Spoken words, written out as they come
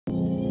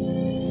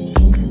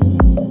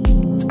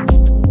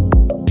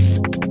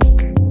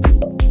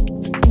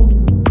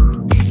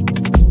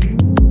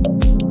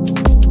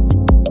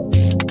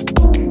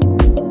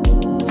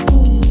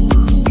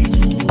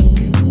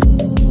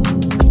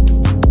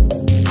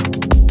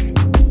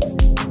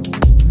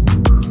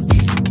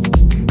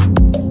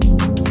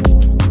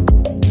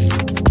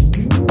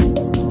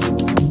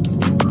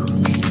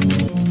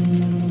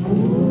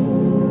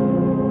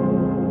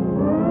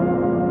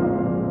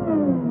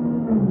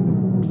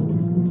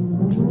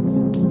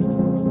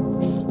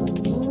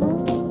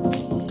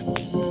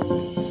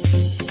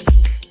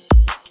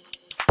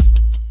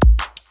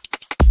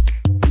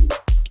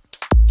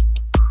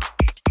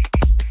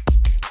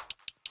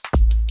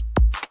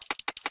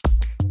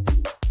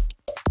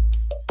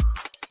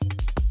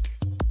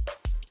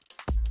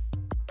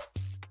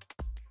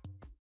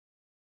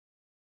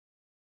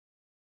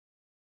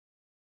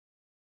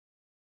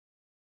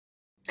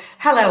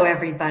Hello,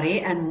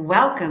 everybody, and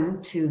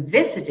welcome to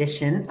this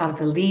edition of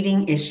The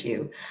Leading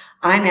Issue.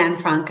 I'm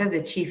Francke,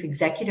 the Chief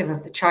Executive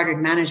of the Chartered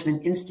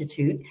Management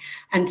Institute,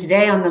 and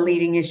today on The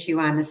Leading Issue,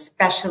 I'm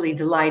especially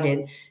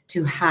delighted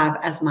to have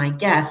as my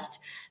guest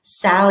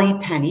Sally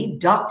Penni,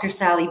 Dr.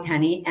 Sally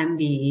Penni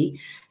MBE.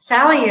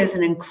 Sally is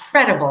an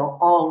incredible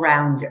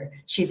all-rounder.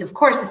 She's, of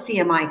course, a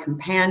CMI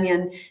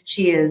companion.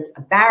 She is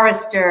a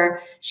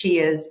barrister. She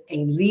is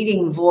a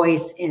leading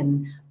voice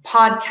in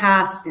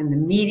podcasts, in the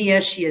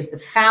media. She is the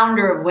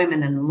founder of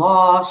Women in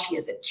Law. She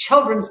is a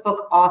children's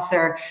book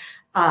author.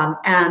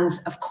 And,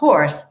 of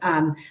course,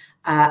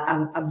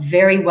 a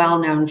very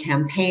well-known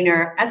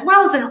campaigner, as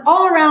well as an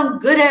all-around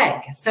good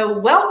egg. So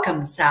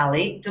welcome,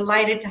 Sally.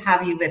 Delighted to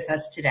have you with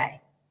us today.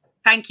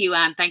 Thank you,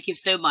 Anne. Thank you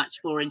so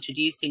much for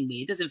introducing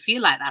me. It doesn't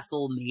feel like that's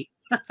all me.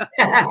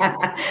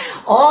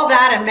 All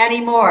that and many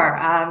more,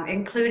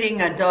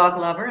 including a dog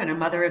lover and a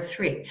mother of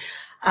three.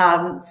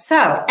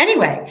 So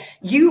anyway,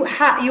 you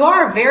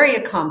are very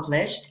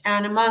accomplished,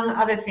 and among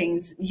other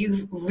things,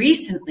 you've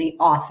recently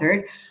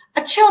authored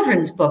a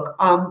children's book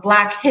on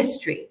Black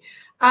history.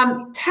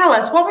 Tell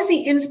us, what was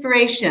the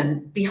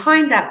inspiration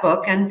behind that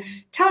book, and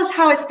tell us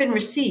how it's been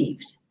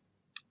received.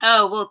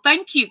 Oh, well,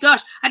 thank you.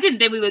 Gosh, I didn't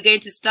think we were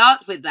going to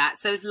start with that.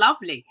 So it's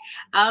lovely.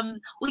 Well,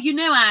 you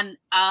know,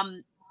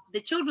 Anne,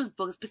 the children's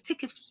book,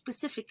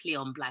 specifically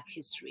on Black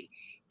history,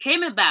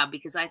 came about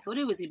because I thought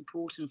it was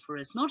important for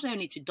us not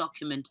only to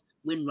document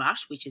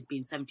Windrush, which has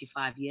been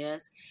 75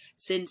 years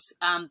since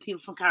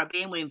people from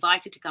Caribbean were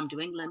invited to come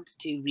to England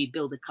to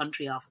rebuild the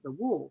country after the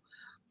war,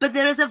 but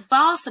there is a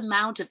vast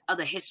amount of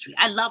other history.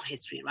 I love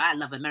history, right? I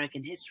love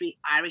American history,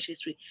 Irish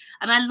history,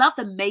 and I love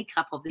the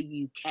makeup of the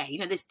UK. You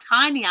know, this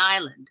tiny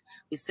island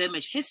with so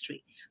much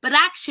history. But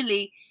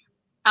actually,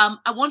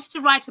 I wanted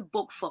to write a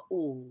book for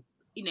all.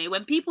 You know,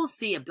 when people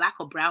see a Black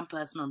or brown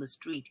person on the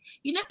street,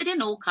 you know, they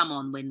didn't all come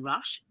on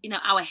Windrush. You know,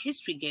 our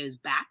history goes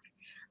back.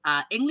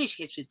 English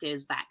history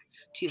goes back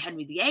to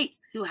Henry VIII,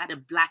 who had a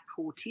Black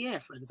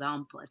courtier, for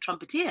example, a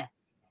trumpeter.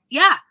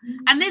 Yeah.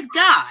 And this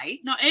guy,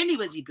 not only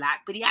was he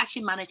Black, but he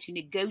actually managed to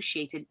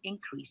negotiate an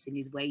increase in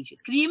his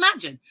wages. Can you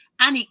imagine?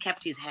 And he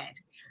kept his head.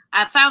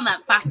 I found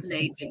that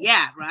fascinating.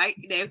 Yeah, right.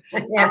 You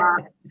know,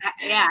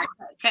 yeah,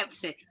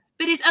 kept it.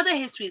 But his other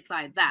histories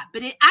like that.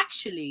 But it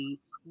actually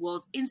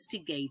was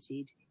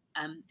instigated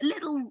a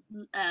little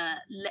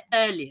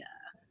earlier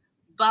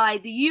by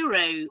the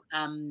Euro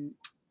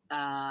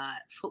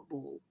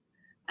football,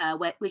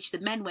 which the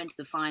men went to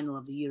the final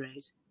of the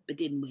Euros, but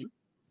didn't win.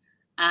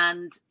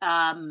 And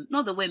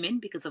not the women,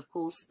 because, of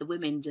course, the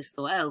women just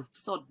thought, oh,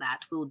 sod that,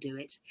 we'll do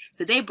it.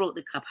 So they brought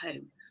the cup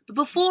home. But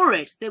before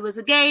it, there was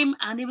a game,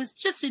 and it was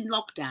just in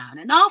lockdown.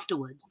 And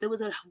afterwards, there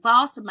was a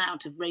vast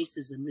amount of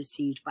racism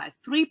received by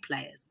 3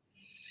 players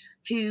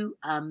who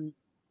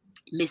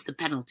missed the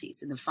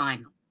penalties in the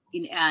final.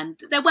 And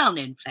they're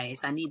well-known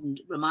players. I needn't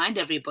remind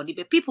everybody,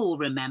 but people will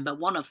remember,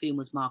 one of whom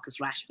was Marcus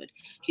Rashford,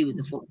 who was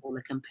a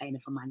footballer campaigner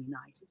for Man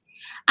United.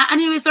 And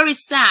it was very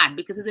sad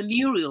because there's a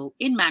mural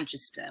in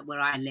Manchester where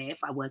I live.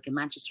 I work in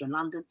Manchester and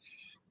London.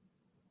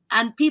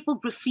 And people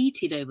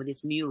graffitied over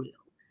this mural, you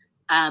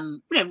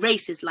know,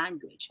 racist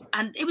language.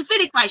 And it was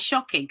really quite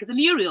shocking because the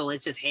mural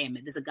is just him.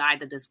 There's a guy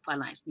that does quite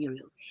nice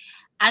murals.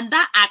 And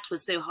that act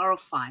was so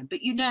horrifying.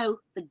 But, you know,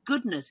 the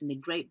goodness in the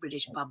great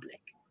British public.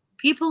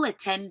 People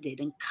attended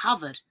and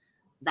covered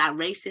that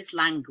racist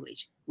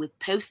language with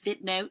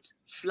Post-it notes,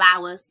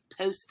 flowers,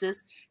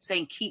 posters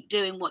saying, keep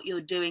doing what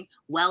you're doing.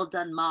 Well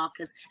done,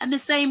 Marcus. And the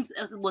same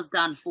was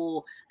done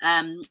for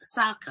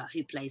Saka,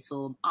 who plays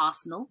for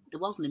Arsenal. There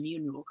wasn't a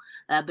mural,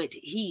 but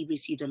he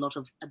received a lot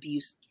of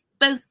abuse,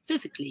 both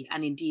physically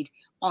and indeed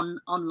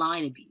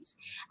online abuse.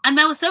 And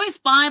I was so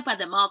inspired by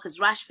the Marcus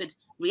Rashford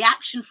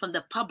reaction from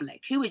the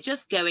public, who were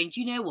just going,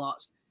 do you know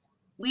what?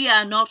 We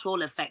are not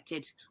all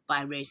affected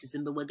by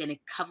racism, but we're going to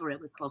cover it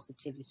with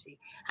positivity.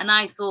 And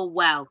I thought,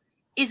 well,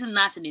 isn't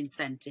that an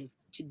incentive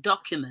to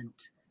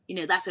document? You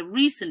know, that's a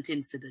recent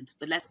incident,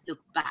 but let's look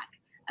back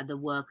at the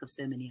work of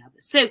so many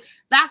others. So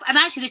that's, and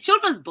actually the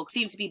children's book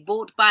seems to be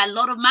bought by a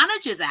lot of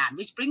managers, Anne,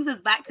 which brings us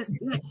back to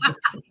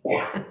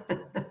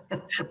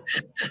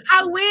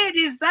how weird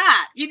is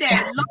that? You know,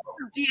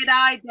 lots of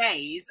D&I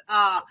days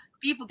are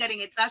people getting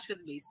in touch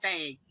with me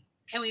saying,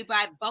 can we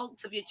buy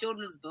bulks of your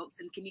children's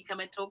books, and can you come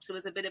and talk to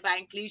us a bit about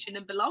inclusion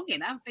and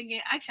belonging? I'm thinking,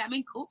 actually, I'm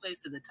in court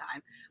most of the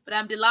time, but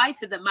I'm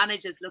delighted that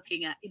managers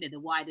looking at, you know, the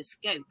wider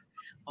scope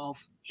of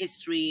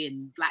history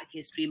and Black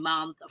History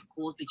Month, of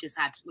course,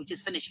 we're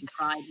just finishing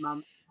Pride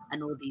Month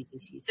and all these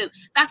issues. So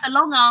that's a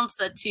long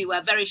answer to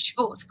a very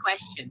short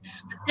question.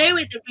 But they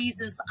were the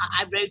reasons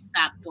I wrote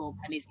that book,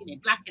 and it's, you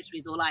know, Black History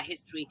is All Our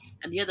History,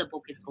 and the other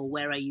book is called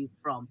Where Are You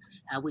From,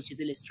 which is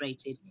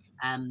illustrated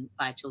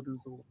by a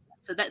children's author.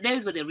 So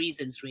those were the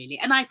reasons, really.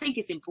 And I think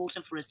it's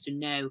important for us to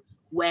know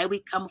where we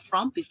come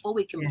from before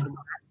we can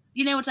progress.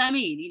 You know what I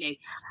mean? You know,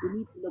 we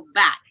need to look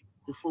back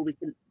before we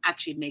can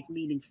actually make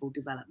meaningful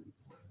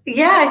developments.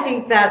 Yeah, I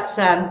think that's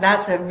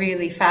a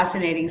really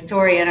fascinating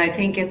story. And I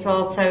think it's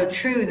also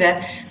true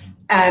that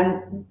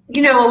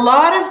You know, a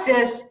lot of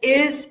this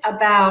is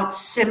about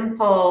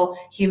simple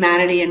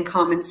humanity and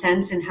common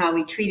sense and how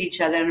we treat each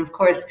other. And of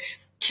course,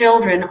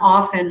 children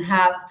often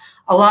have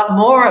a lot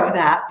more of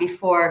that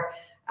before,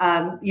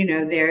 you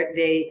know,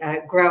 they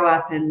grow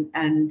up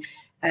and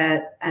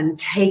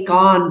take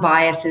on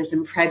biases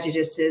and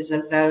prejudices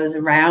of those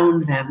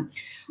around them.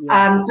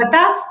 Yeah. But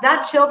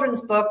that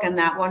children's book and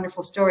that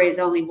wonderful story is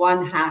only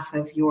one half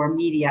of your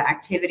media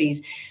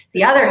activities.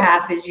 The other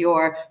half is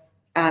your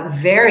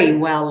very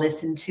well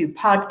listened to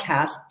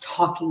podcast,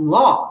 Talking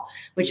Law,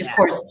 which of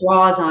course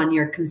draws on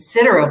your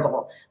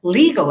considerable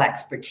legal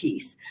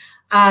expertise.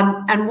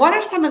 And what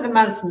are some of the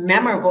most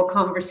memorable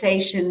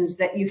conversations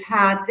that you've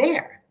had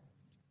there?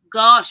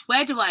 Gosh,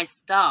 where do I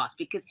start?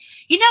 Because,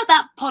 you know,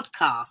 that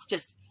podcast,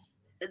 just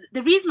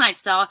the reason I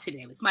started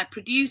it was my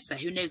producer,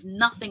 who knows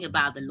nothing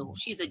about the law.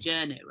 She's a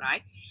journo,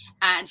 right?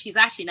 And she's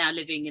actually now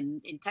living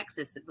in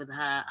Texas with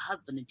her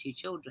husband and 2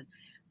 children.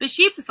 But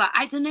she was like,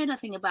 I don't know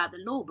nothing about the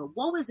law, but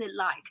what was it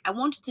like? I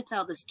wanted to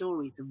tell the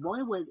stories of what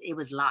it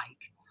was like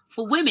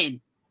for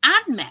women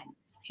and men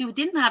who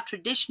didn't have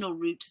traditional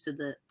roots to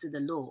the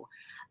law.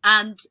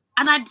 And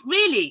I'd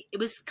really, it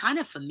was kind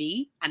of for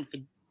me and for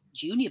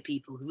junior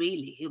people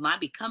really who might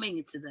be coming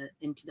into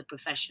the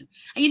profession.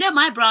 And you know,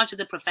 my branch of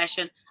the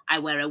profession, I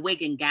wear a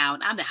wig and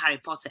gown. I'm the Harry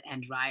Potter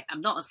end, right?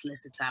 I'm not a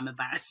solicitor, I'm a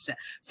barrister.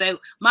 So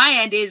my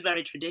end is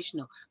very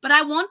traditional. But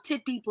I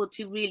wanted people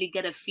to really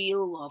get a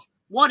feel of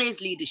what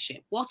is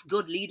leadership, what's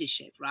good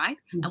leadership, right?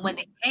 Mm-hmm. And when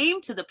they came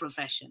to the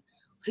profession,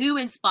 who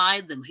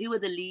inspired them? Who were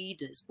the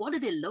leaders? What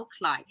did it look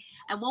like?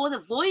 And what were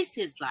the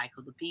voices like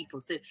of the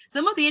people? So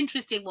some of the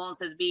interesting ones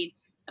has been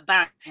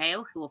Barrett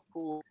Hale, who of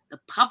course the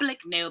public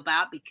know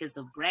about because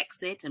of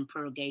Brexit and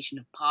prorogation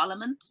of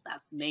Parliament.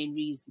 That's the main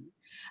reason.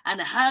 And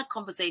her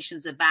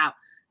conversations about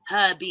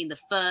her being the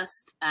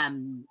first,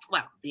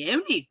 well, the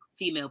only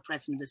female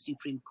president of the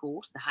Supreme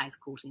Court, the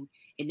highest court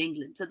in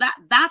England. So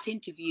that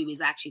interview is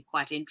actually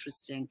quite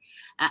interesting,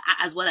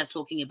 as well as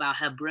talking about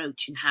her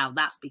brooch and how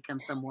that's become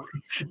somewhat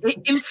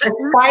infamous.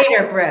 The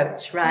spider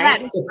brooch,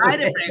 right? Yeah, the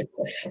spider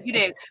brooch, you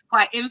know,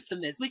 quite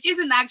infamous, which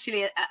isn't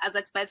actually as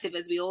expensive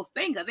as we all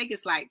think. I think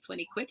it's like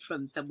 20 quid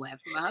from somewhere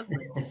from her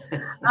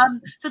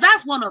husband. So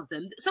that's one of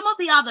them. Some of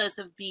the others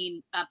have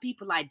been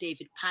people like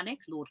David Pannick,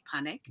 Lord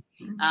Pannick,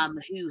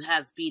 who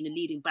has been a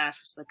leading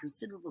barrister for a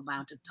considerable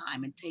amount of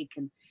time and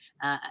taken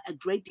a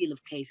great deal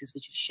of cases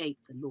which have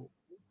shaped the law.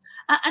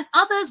 And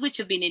others which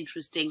have been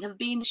interesting have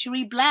been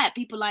Cherie Blair,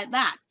 people like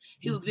that,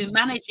 who have been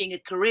managing a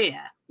career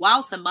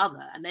whilst a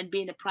mother and then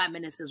being a prime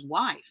minister's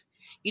wife.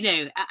 You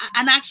know,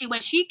 and actually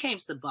when she came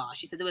to the bar,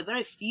 she said there were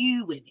very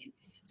few women.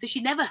 So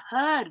she never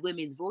heard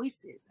women's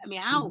voices. I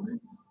mean, how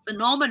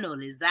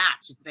phenomenal is that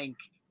to think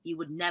you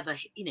would never,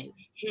 you know,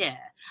 hear?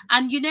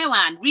 And, you know,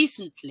 Anne,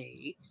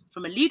 recently,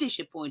 from a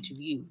leadership point of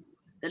view,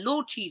 the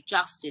Lord Chief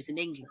Justice in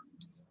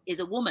England is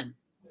a woman.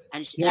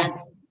 And,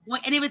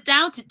 and it was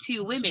down to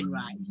 2 women,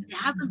 right? There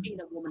hasn't been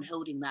a woman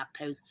holding that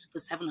post for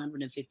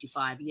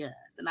 755 years.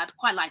 And I'd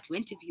quite like to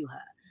interview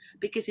her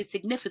because it's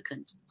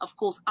significant. Of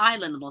course,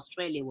 Ireland and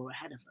Australia were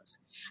ahead of us.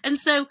 And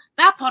so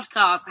that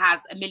podcast has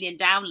 1 million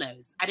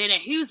downloads. I don't know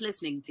who's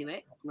listening to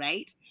it.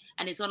 Great.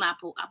 And it's on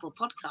Apple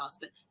Podcasts.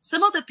 But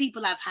some of the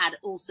people I've had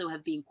also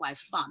have been quite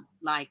fun,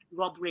 like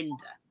Rob Rinder,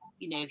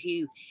 you know,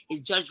 who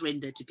is Judge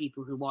Rinder to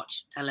people who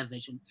watch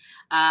television.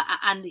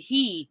 And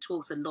he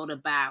talks a lot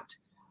about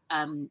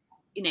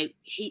you know,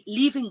 he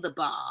leaving the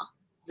bar,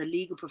 the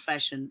legal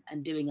profession,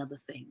 and doing other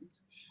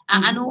things,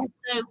 and also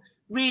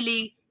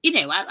really, you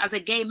know, as a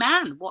gay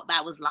man, what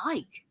that was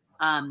like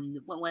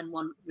when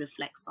one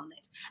reflects on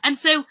it. And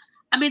so,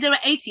 I mean, there are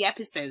 80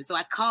 episodes, so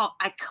I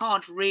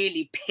can't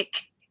really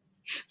pick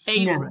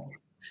favorite.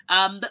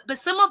 No. But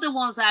some of the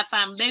ones I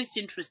found most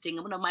interesting,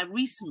 and one of my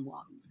recent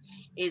ones,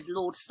 is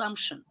Lord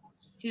Sumption,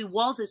 who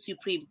was a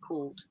Supreme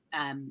Court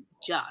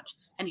judge.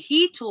 And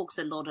he talks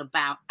a lot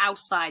about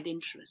outside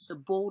interests, so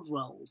board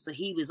roles. So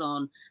he was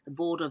on the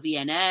board of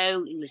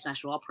ENO, English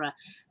National Opera,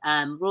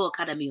 Royal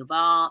Academy of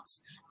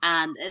Arts,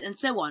 and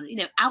so on. You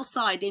know,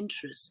 outside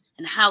interests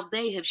and how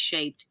they have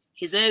shaped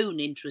his own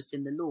interest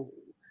in the law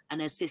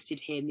and assisted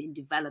him in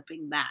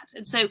developing that.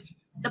 And so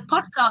the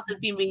podcast has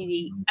been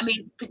really, I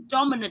mean,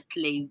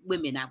 predominantly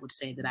women, I would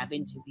say, that I've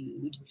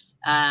interviewed,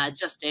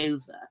 just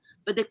over.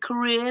 But the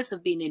careers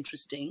have been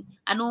interesting,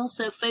 and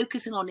also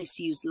focusing on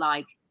issues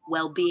like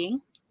well-being,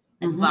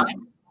 advice,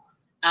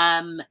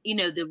 you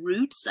know, the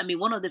roots. I mean,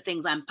 one of the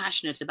things I'm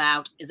passionate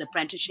about is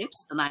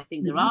apprenticeships, and I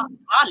think there are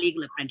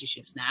legal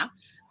apprenticeships now,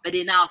 but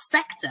in our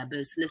sector,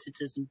 both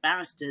solicitors and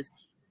barristers,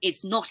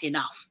 it's not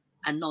enough,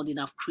 and not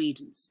enough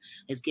credence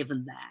is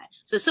given there.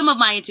 So some of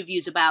my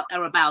interviews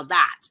are about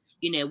that.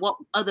 You know, what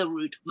other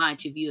route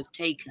might you have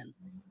taken?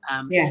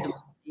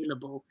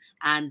 Available,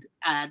 and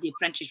the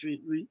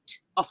apprenticeship route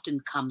often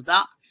comes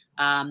up,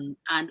 and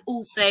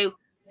also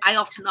I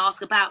often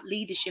ask about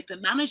leadership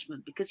and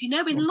management, because, you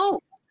know, in law,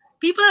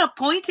 people are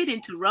appointed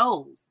into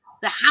roles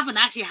that haven't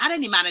actually had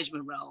any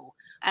management role,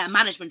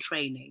 management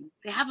training.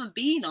 They haven't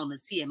been on a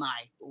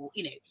CMI or,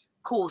 you know,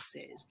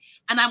 courses.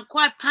 And I'm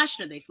quite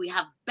passionate that if we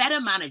have better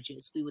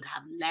managers, we would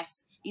have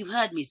less. You've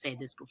heard me say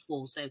this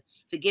before, so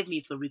forgive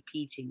me for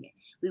repeating it.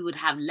 We would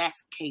have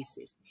less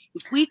cases.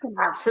 If we can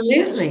have...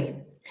 Absolutely.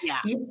 Yeah.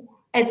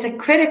 It's a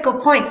critical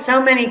point.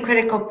 So many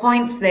critical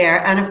points there.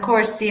 And of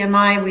course,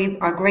 CMI, we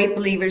are great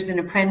believers in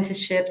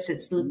apprenticeships.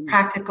 It's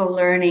practical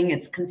learning.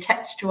 It's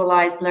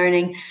contextualized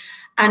learning.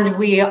 And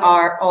we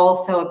are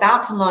also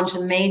about to launch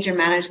a major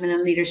management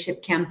and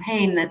leadership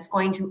campaign that's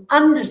going to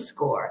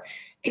underscore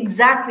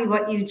exactly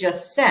what you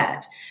just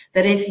said,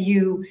 that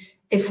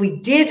if we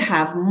did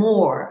have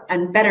more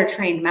and better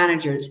trained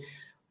managers,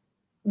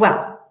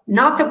 well,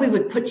 not that we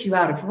would put you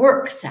out of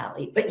work,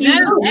 Sally, but you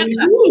would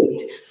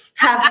indeed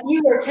have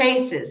fewer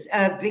cases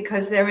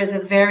because there is a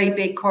very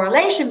big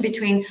correlation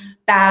between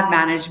bad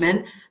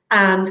management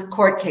and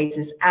court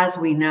cases, as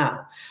we know.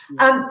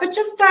 But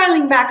just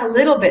dialing back a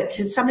little bit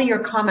to some of your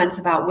comments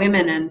about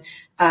women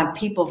and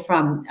people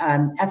from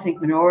ethnic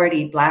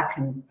minority, Black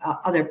and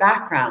other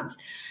backgrounds.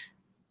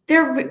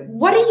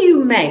 What do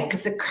you make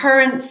of the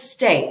current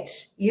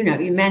state? You know,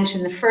 you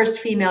mentioned the first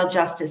female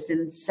justice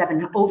in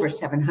over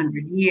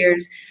 700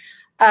 years.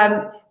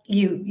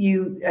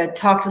 You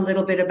talked a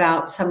little bit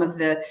about some of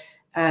the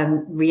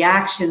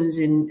reactions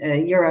in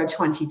Euro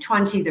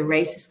 2020, the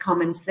racist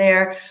comments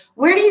there.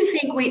 Where do you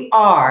think we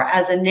are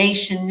as a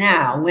nation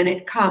now when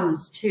it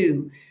comes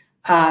to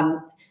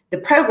the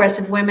progress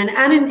of women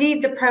and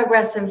indeed the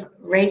progress of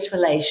race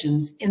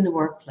relations in the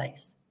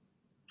workplace?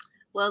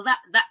 Well,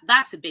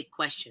 that's a big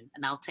question,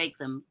 and I'll take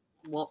them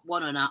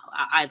one on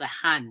either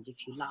hand,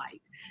 if you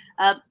like.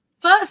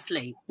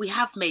 Firstly, we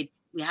have made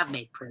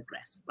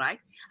progress, right?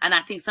 And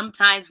I think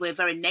sometimes we're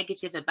very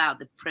negative about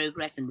the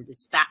progress and the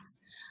stats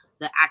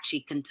that actually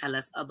can tell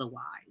us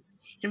otherwise.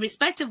 In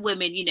respect of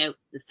women, you know,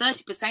 the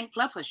 30%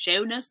 club has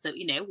shown us that,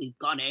 you know, we've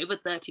gone over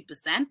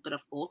 30%, but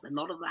of course, a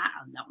lot of that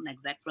are not on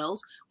exec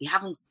roles. We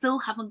still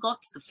haven't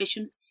got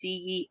sufficient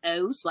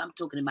CEOs. So I'm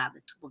talking about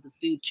the top of the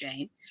food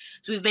chain.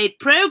 So we've made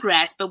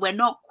progress, but we're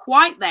not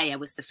quite there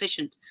with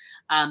sufficient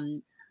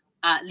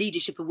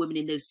leadership of women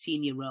in those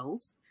senior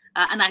roles.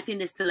 And I think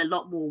there's still a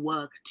lot more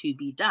work to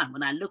be done.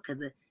 When I look at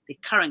the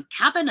current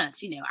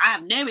cabinet, you know, I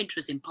have no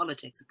interest in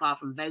politics apart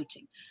from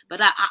voting, but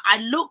I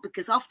look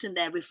because often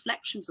they're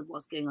reflections of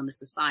what's going on in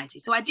society.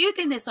 So I do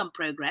think there's some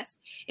progress.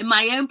 In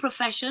my own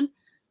profession,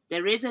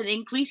 there is an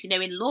increase, you know,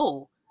 in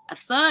law. A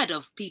third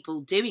of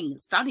people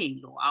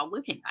studying law are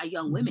women, are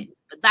young women,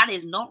 but that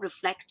is not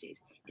reflected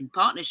in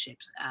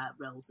partnerships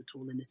roles at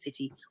all in the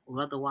city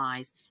or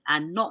otherwise,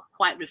 and not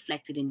quite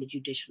reflected in the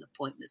judicial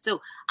appointments.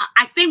 So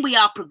I think we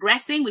are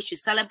progressing. We should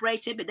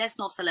celebrate it, but let's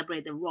not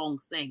celebrate the wrong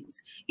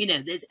things. You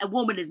know, a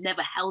woman has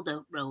never held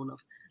a role of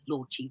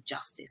Lord Chief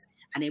Justice,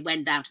 and it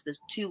went down to the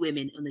 2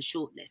 women on the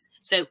short list.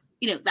 So,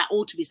 you know, that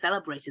ought to be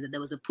celebrated that there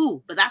was a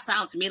pool, but that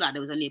sounds to me like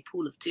there was only a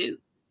pool of 2.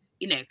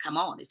 You know, come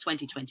on, it's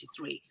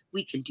 2023.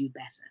 We can do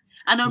better.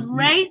 And on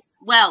race,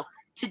 well,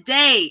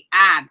 today,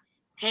 Anne,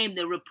 came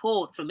the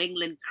report from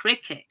England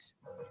cricket.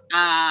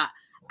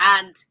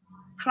 And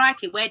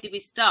crikey, where do we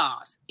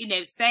start? You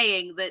know,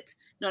 saying that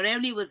not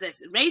only was there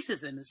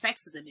racism and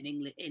sexism in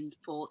England in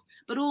sport,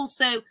 but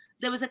also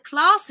there was a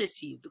class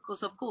issue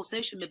because, of course,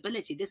 social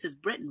mobility, this is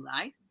Britain,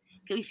 right?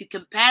 If you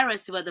compare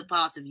us to other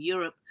parts of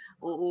Europe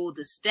or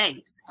the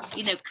States,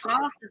 you know,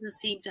 class doesn't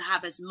seem to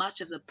have as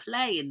much of a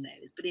play in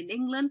those, but in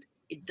England,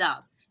 it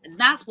does. And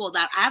that's what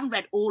I haven't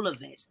read all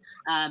of it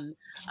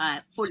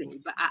fully,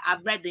 but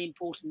I've read the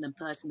important and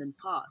pertinent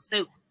parts.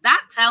 So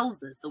that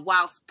tells us that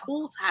while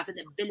sport has an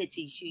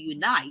ability to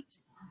unite,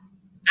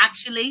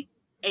 actually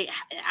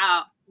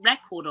our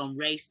record on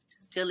race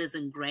still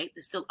isn't great.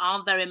 There still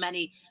aren't very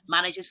many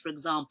managers, for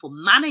example,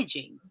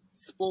 managing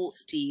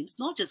sports teams,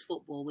 not just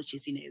football, which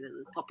is, you know,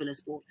 the popular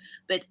sport,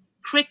 but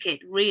cricket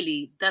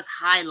really does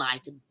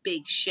highlight a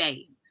big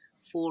shame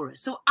for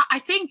us. So I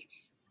think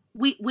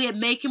we're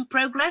making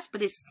progress,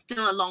 but it's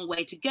still a long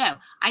way to go.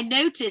 I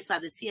noticed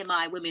at the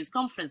CMI Women's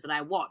Conference that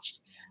I watched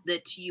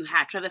that you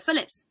had Trevor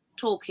Phillips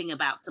talking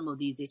about some of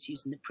these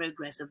issues and the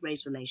progress of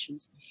race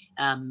relations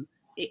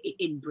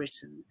in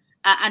Britain.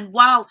 And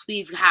whilst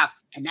we have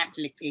an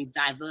ethnically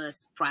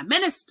diverse prime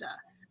minister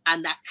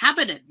and that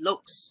cabinet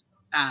looks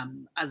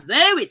as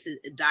though it's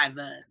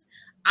diverse,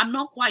 I'm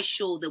not quite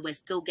sure that we're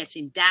still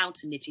getting down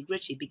to nitty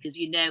gritty because,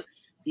 you know,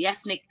 the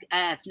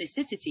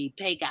ethnicity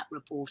pay gap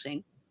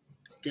reporting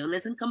still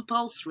isn't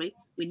compulsory.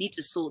 We need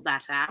to sort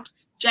that out.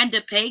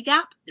 Gender pay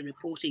gap, the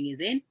reporting is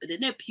in, but there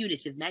are no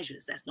punitive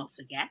measures, let's not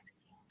forget,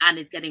 and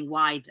it's getting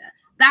wider.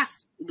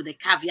 That's with the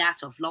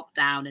caveat of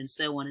lockdown and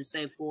so on and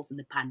so forth and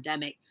the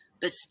pandemic,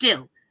 but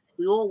still,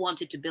 we all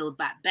wanted to build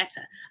back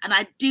better. And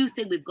I do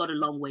think we've got a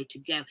long way to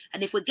go.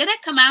 And if we're going to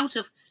come out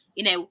of,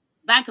 you know,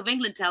 Bank of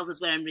England tells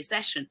us we're in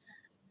recession,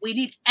 we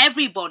need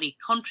everybody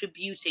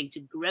contributing to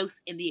growth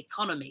in the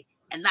economy.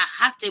 And that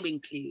has to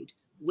include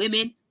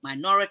women,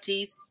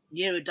 minorities,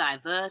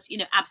 neurodiverse, you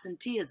know,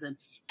 absenteeism,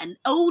 and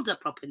older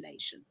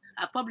population.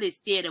 I've probably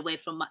steered away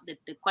from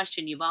the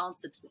question you've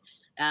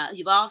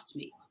asked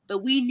me,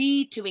 but we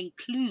need to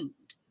include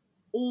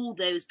all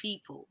those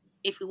people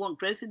if we want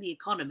growth in the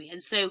economy.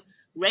 And so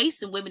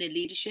race and women in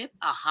leadership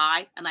are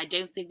high, and I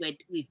don't think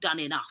we've done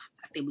enough.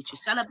 I think we should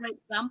celebrate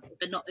some,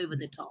 but not over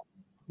the top.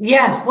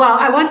 Yes, well,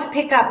 I want to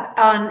pick up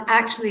on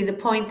actually the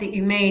point that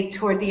you made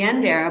toward the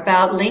end there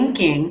about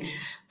linking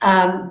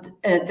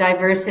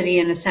diversity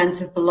and a sense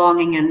of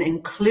belonging and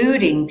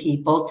including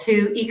people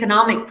to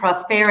economic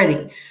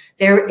prosperity.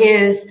 There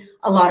is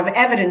a lot of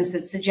evidence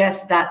that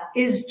suggests that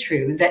is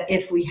true, that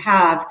if we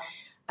have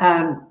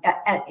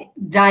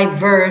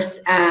diverse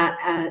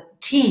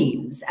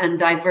teams and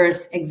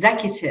diverse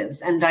executives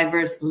and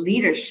diverse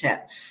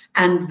leadership,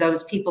 and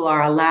those people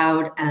are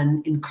allowed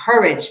and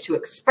encouraged to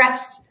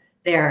express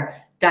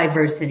their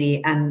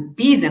diversity and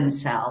be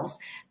themselves,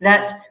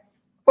 that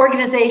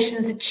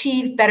organizations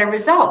achieve better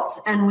results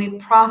and we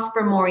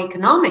prosper more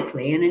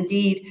economically. And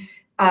indeed,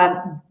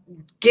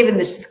 given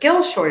the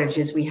skill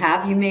shortages we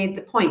have, you made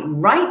the point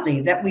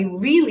rightly that we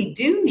really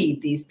do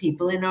need these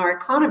people in our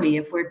economy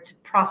if we're to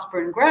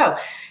prosper and grow.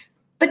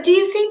 But do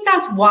you think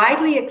that's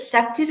widely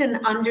accepted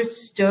and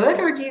understood,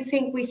 or do you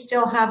think we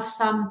still have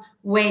some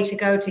way to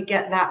go to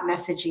get that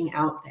messaging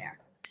out there?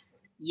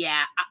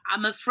 Yeah,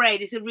 I'm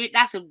afraid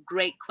that's a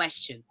great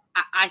question.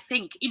 I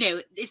think,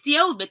 it's the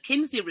old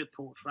McKinsey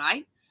report,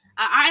 right?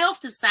 I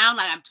often sound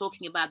like I'm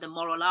talking about the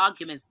moral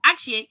arguments.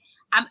 Actually,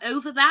 I'm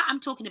over that. I'm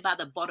talking about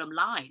the bottom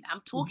line.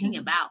 I'm talking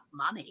about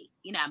money.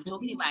 I'm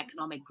talking about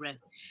economic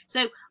growth.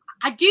 So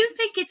I do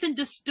think it's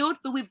understood,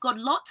 but we've got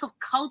lots of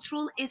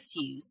cultural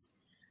issues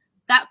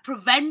that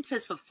prevent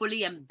us from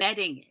fully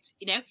embedding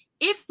it.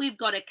 If we've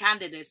got a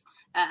candidate,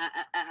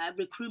 a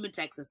recruitment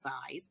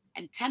exercise,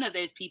 and 10 of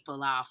those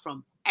people are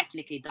from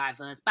ethnically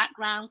diverse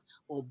backgrounds,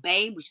 or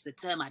BAME, which is a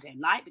term I don't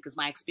like because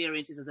my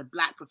experiences as a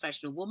Black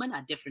professional woman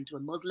are different to a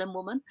Muslim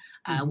woman,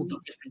 will be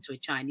different to a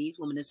Chinese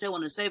woman, and so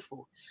on and so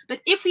forth.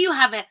 But if you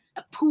have a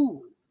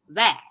pool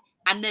there,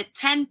 and the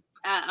 10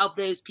 of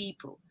those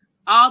people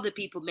are the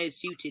people most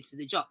suited to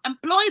the job,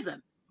 employ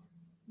them.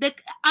 The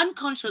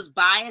unconscious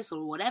bias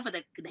or whatever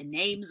their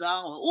names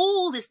are, or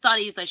all the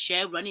studies that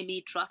show,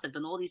 Runnymede Trust have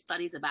done all these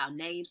studies about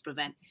names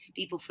prevent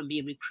people from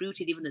being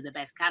recruited, even though they're the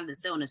best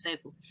candidates, so on and so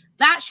forth.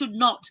 That should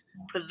not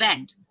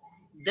prevent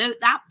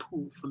that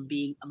pool from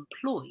being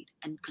employed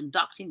and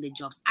conducting the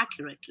jobs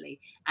accurately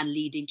and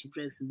leading to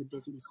growth in the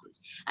businesses.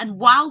 And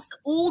whilst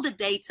all the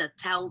data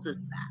tells us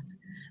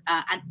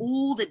that, and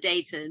all the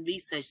data and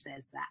research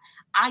says that,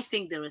 I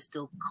think there are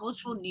still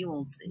cultural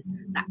nuances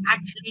that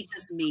actually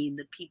just mean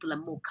that people are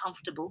more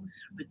comfortable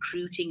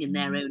recruiting in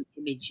their own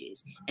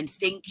images and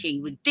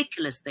thinking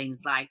ridiculous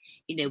things like,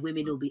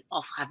 women will be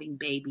off having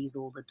babies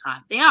all the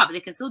time. They are, but they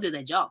can still do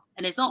their job.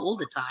 And it's not all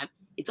the time.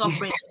 It's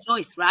offering a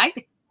choice, right?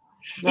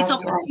 It's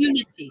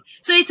opportunity. Right.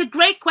 So it's a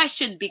great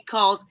question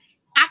because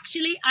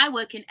actually I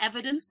work in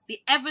evidence. The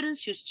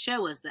evidence should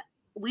show us that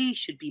we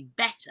should be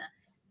better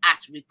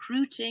at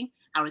recruiting.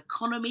 Our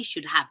economy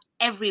should have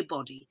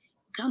everybody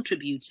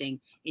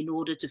contributing in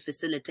order to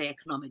facilitate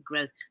economic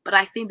growth. But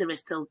I think there are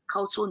still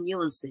cultural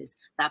nuances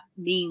that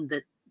mean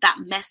that that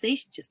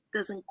message just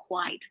doesn't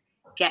quite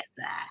get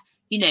there,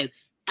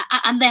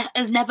 and there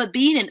has never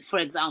been, for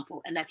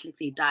example, an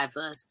ethnically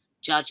diverse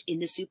judge in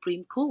the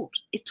Supreme Court.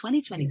 It's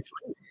 2023.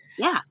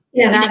 Yeah.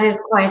 Yeah, that is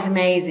quite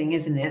amazing,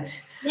 isn't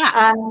it?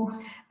 Yeah.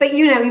 But,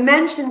 you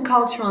mentioned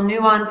cultural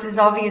nuances.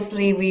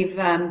 Obviously, we've,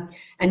 and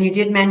you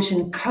did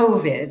mention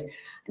COVID.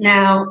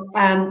 Now,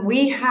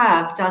 we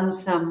have done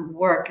some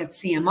work at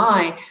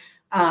CMI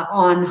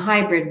on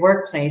hybrid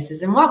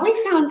workplaces. And what we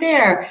found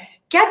there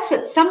gets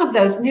at some of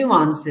those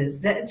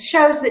nuances that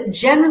shows that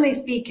generally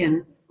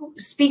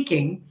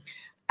speaking,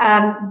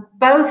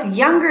 both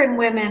younger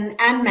women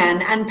and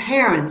men and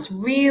parents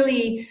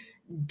really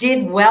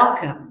did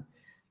welcome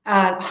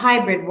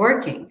hybrid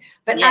working.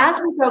 But as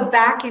we go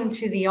back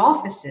into the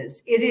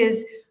offices, it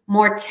is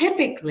more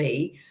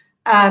typically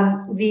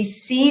the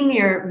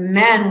senior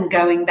men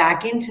going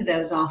back into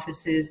those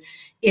offices.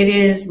 It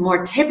is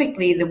more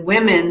typically the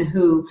women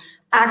who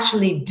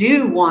actually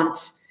do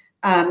want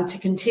to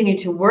continue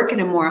to work in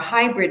a more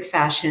hybrid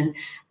fashion.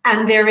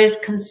 And there is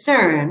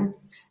concern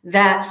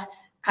that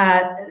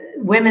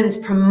women's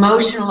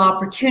promotional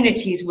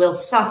opportunities will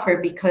suffer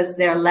because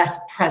they're less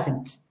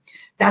present.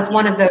 That's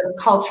one of those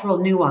cultural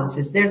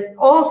nuances. There's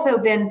also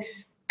been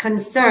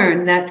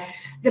concern that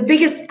the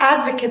biggest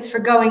advocates for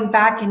going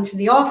back into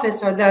the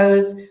office are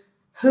those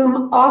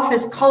whom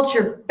office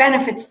culture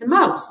benefits the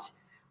most,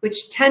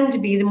 which tend to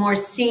be the more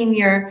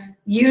senior,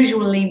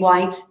 usually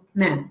white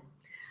men.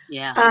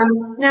 Yeah.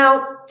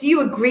 Now, do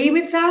you agree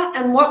with that?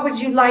 And what would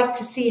you like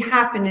to see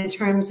happen in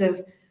terms of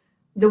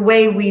the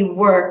way we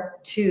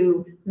work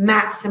to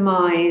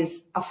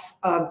maximize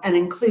an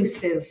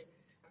inclusive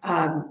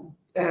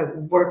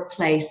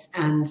workplace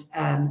and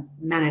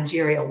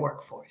managerial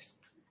workforce?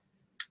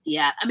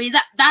 Yeah, I mean,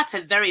 that's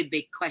a very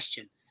big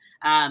question.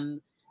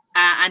 And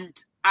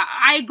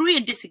I agree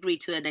and disagree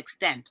to an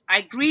extent. I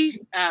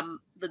agree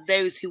that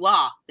those who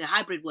are the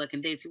hybrid work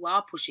and those who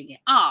are pushing it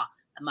are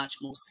a much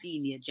more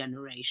senior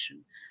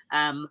generation.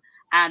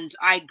 And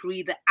I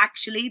agree that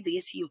actually the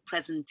issue of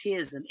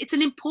presenteeism, it's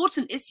an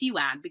important issue,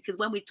 Anne, because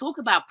when we talk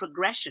about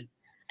progression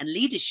and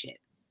leadership,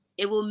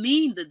 it will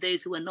mean that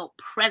those who are not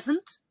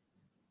present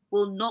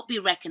will not be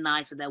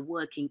recognized for their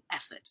working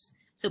efforts.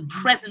 So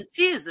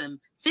presenteeism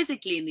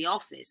physically in the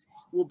office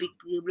will be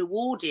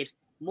rewarded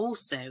more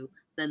so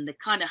than the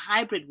kind of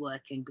hybrid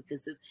working,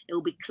 because it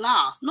will be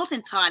classed not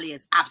entirely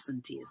as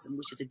absenteeism,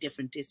 which is a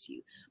different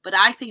issue, but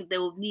I think there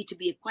will need to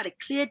be quite a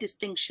clear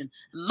distinction.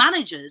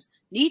 Managers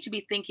need to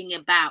be thinking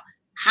about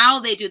how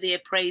they do the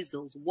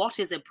appraisals, what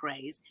is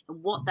appraised,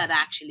 and what that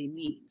actually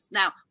means.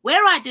 Now,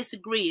 where I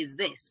disagree is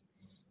this.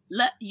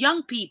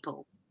 Young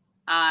people,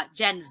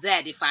 Gen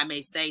Z, if I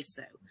may say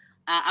so,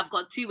 I've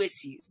got two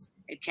issues,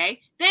 okay?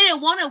 They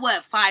don't want to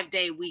work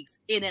 5-day weeks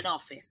in an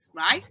office,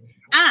 right?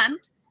 And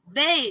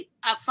they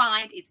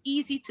find it's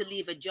easy to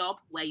leave a job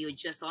where you're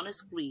just on a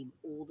screen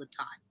all the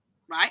time,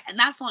 right? And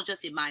that's not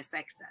just in my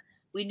sector.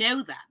 We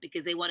know that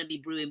because they want to be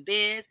brewing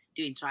beers,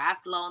 doing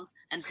triathlons,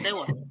 and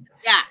so on.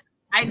 Yeah,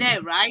 I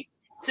know, right?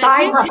 So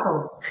side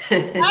hustles.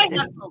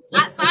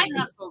 Side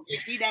hustles,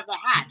 which we never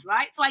had,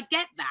 right? So I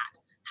get that.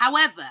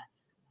 However,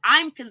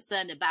 I'm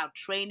concerned about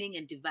training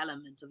and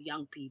development of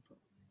young people,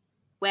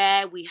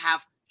 where we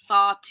have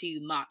far too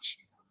much,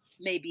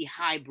 maybe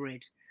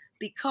hybrid,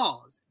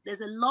 because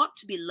there's a lot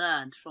to be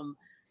learned from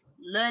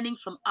learning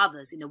from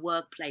others in a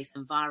workplace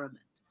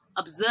environment,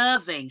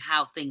 observing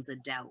how things are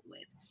dealt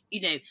with.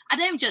 You know, I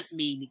don't just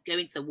mean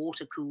going to the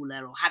water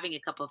cooler or having a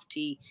cup of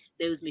tea,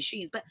 those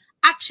machines, but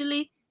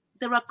actually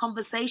there are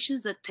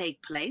conversations that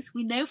take place.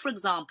 We know, for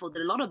example,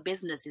 that a lot of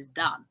business is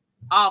done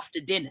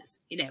after dinners.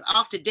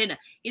 After dinner,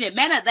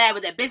 men are there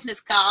with their business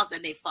cards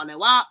and they follow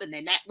up and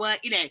they network.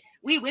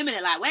 We women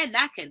are like, we're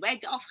knackered, we're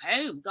off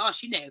home.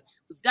 Gosh,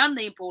 we've done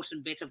the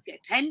important bit of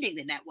attending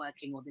the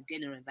networking or the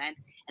dinner event,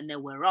 and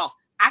then we're off.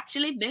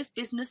 Actually, most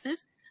business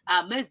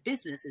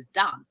is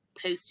done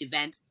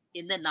post-event,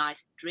 in the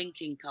night,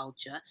 drinking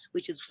culture,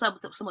 which is some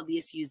of the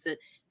issues that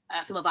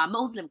some of our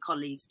Muslim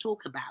colleagues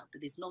talk about,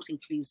 that is not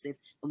inclusive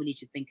and we need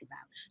to think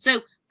about.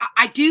 So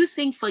I do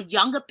think for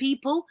younger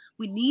people,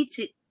 we need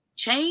to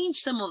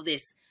change some of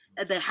this,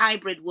 the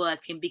hybrid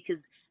working, because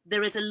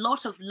there is a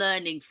lot of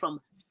learning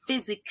from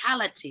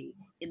physicality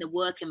in the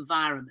work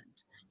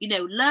environment.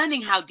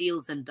 Learning how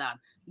deals are done,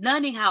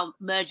 learning how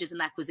mergers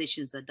and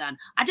acquisitions are done.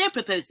 I don't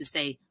propose to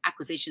say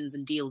acquisitions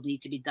and deals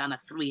need to be done at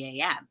 3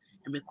 a.m.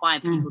 and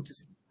require people to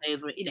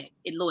over,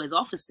 in lawyers'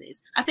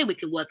 offices. I think we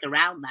can work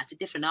around that. It's a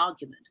different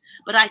argument.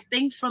 But I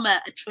think from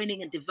a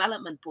training and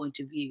development point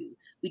of view,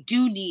 we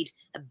do need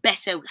a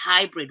better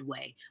hybrid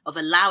way of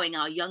allowing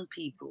our young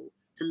people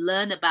to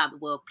learn about the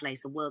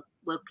workplace and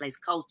workplace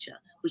culture,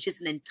 which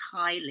isn't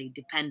entirely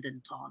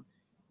dependent on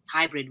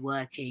hybrid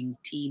working,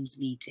 Teams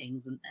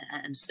meetings,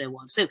 and so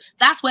on. So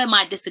that's where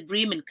my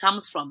disagreement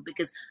comes from,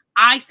 because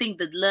I think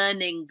that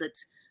learning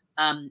that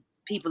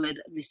people are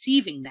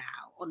receiving now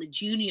on the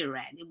junior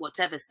end in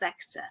whatever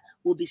sector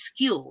will be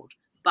skewed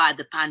by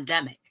the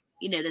pandemic.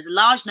 There's a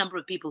large number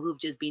of people who've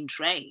just been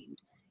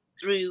trained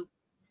through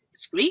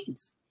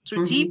screens,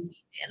 through Teams,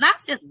 and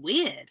that's just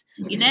weird,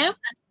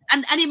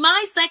 And in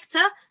my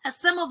sector, as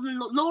some of the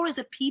law is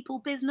a people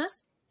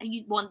business,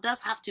 and one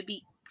does have to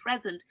be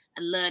present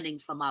and learning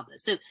from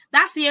others. So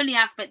that's the only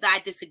aspect that I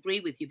disagree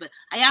with you. But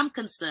I am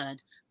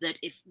concerned that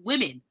if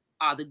women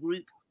are the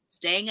group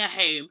staying at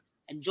home,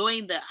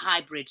 enjoying the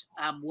hybrid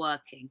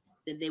working,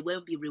 then they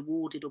won't be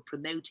rewarded or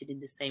promoted in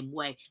the same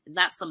way. And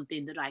that's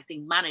something that I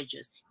think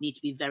managers need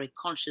to be very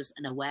conscious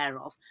and aware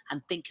of,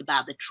 and think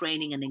about the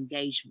training and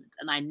engagement.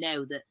 And I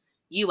know that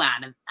you,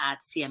 Anne,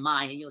 at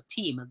CMI and your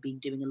team have been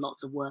doing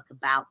lots of work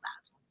about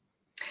that.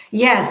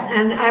 Yes,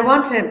 and I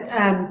want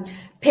to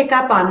pick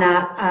up on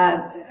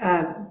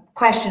that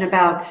question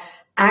about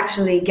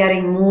actually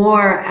getting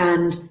more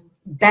and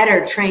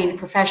better trained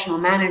professional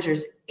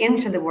managers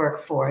into the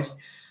workforce.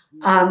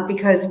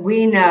 Because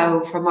we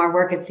know from our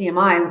work at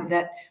CMI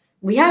that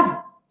we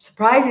have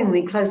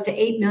surprisingly close to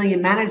 8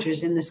 million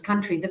managers in this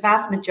country. The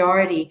vast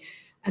majority,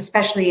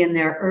 especially in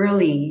their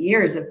early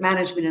years of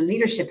management and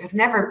leadership,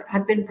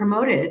 have been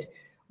promoted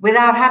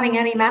without having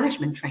any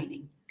management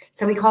training.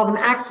 So we call them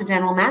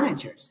accidental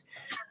managers.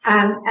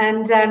 So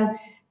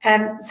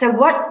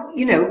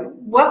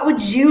what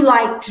would you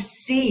like to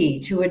see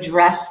to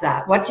address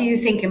that? What do you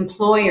think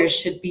employers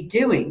should be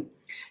doing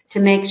to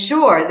make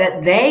sure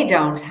that they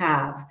don't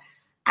have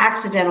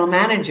accidental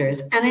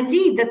managers, and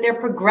indeed that they're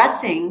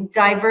progressing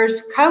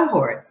diverse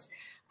cohorts?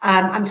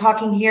 I'm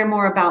talking here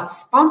more about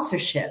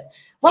sponsorship.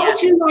 What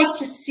would you like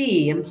to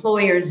see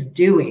employers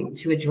doing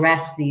to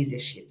address these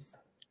issues?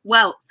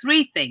 Well,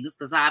 3 things,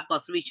 because I've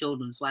got 3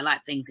 children, so I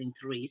like things in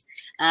threes.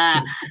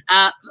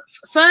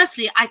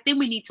 Firstly, I think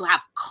we need to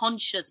have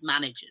conscious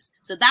managers.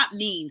 So that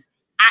means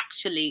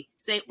actually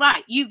say,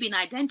 right, you've been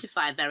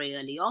identified very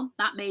early on.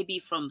 That may be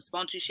from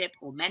sponsorship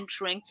or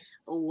mentoring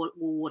or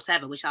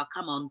whatever, which I'll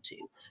come on to.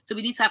 So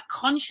we need to have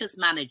conscious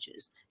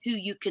managers who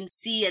you can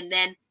see and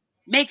then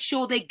make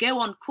sure they go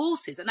on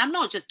courses. And I'm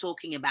not just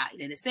talking about,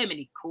 there's so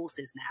many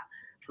courses now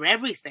for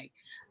everything.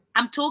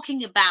 I'm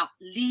talking about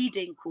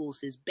leading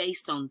courses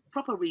based on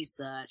proper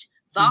research,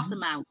 vast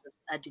amount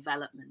of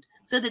development,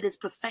 so that there's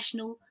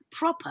professional,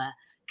 proper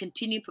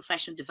continued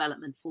professional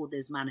development for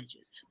those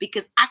managers,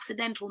 because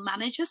accidental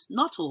managers,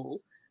 not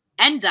all,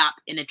 end up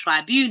in a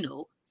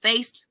tribunal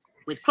faced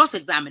with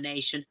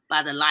cross-examination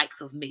by the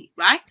likes of me,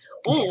 right?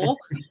 Or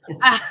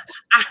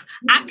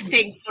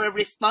acting for a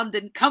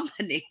respondent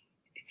company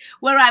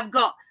where I've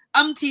got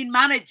umpteen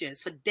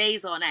managers for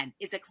days on end.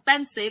 It's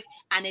expensive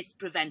and it's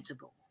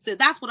preventable. So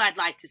that's what I'd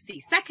like to see.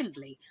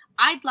 Secondly,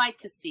 I'd like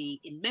to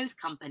see in most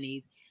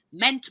companies,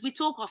 we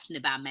talk often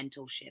about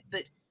mentorship,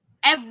 but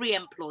every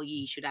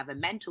employee should have a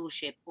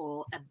mentorship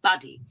or a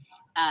buddy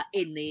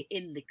in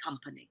the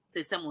company.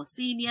 So someone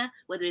senior,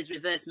 whether it's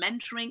reverse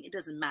mentoring, it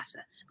doesn't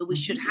matter. But we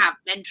should have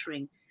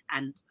mentoring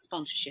and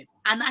sponsorship.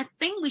 And I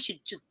think we should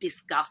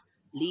discuss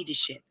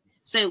leadership.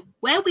 So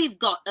where we've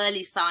got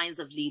early signs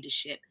of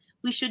leadership,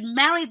 we should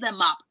marry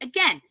them up.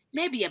 Again,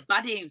 maybe a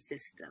buddying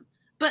system.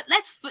 But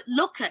let's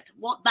look at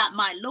what that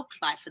might look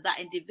like for that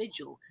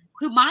individual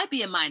who might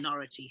be a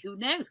minority, who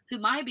knows, who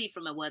might be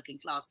from a working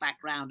class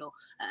background or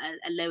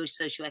a lower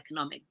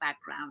socioeconomic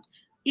background.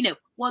 You know,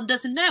 one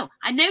doesn't know.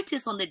 I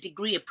notice on the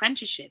degree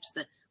apprenticeships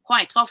that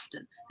quite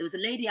often, there was a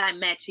lady I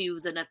met who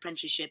was an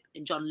apprenticeship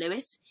in John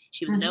Lewis.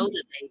 She was an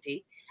older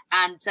lady,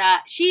 and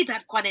she'd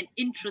had quite an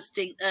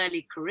interesting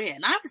early career.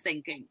 And I was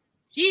thinking,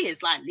 she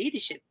is like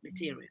leadership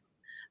material.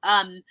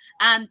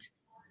 And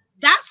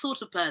that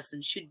sort of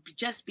person should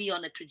just be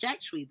on a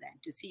trajectory then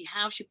to see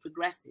how she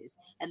progresses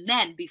and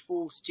then be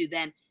forced to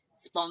then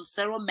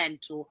sponsor or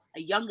mentor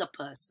a younger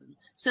person.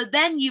 So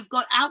then you've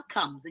got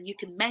outcomes and you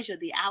can measure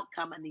the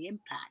outcome and the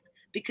impact,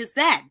 because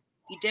then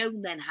you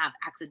don't then have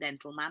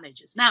accidental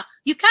managers. Now,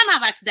 you can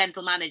have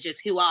accidental managers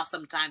who are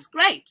sometimes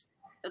great,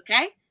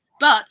 okay?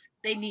 But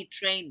they need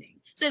training.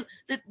 So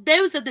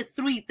those are the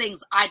three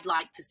things I'd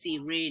like to see,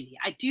 really.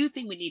 I do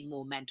think we need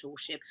more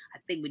mentorship. I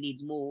think we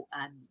need more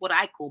what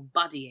I call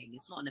buddying.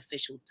 It's not an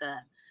official term,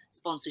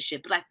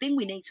 sponsorship. But I think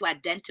we need to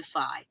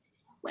identify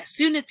where as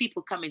soon as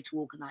people come into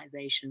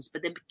organizations.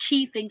 But the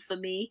key thing for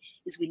me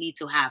is we need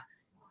to have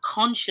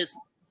conscious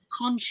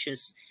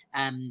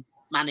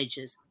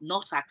managers,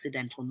 not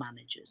accidental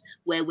managers,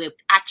 where we're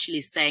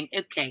actually saying,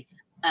 okay,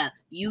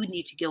 you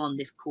need to go on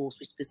this course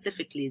which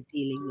specifically is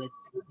dealing with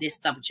this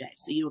subject.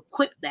 So you're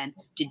equipped then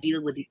to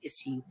deal with the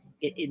issue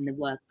in the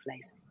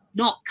workplace,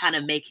 not kind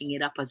of making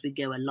it up as we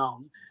go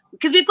along.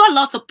 Because we've got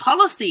lots of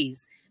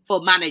policies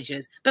for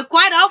managers, but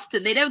quite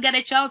often they don't get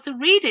a chance to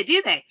read it,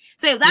 do they?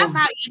 So that's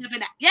how you end up in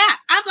that. Yeah,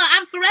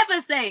 I'm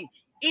forever saying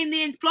in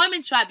the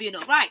employment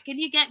tribunal, right, can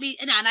you get me,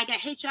 and I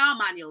get HR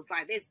manuals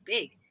like this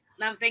big.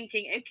 And I'm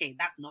thinking, okay,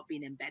 that's not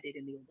been embedded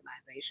in the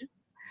organization.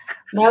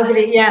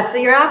 Nobody, yeah, so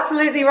you're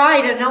absolutely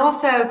right. And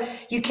also,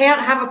 you can't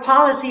have a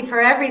policy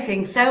for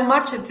everything. So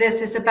much of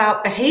this is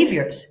about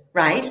behaviors,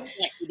 right?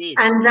 Yes, it is.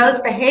 And those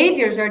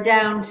behaviors are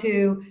down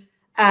to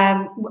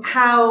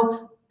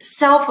how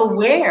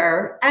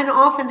self-aware and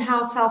often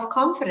how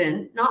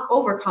self-confident, not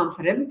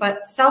overconfident,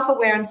 but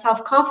self-aware and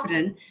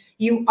self-confident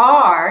you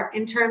are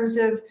in terms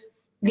of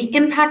the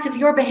impact of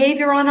your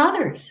behavior on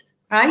others,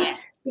 right?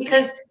 Yes.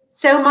 Because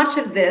so much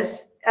of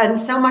this and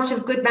so much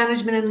of good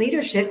management and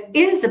leadership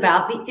is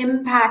about the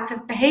impact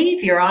of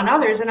behavior on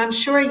others. And I'm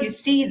sure you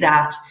see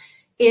that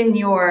in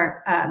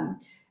your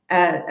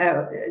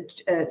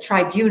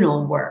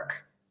tribunal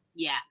work.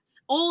 Yeah,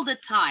 all the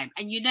time.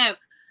 And you know,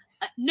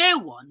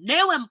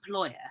 no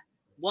employer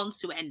wants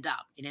to end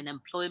up in an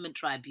employment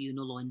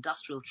tribunal or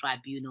industrial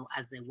tribunal,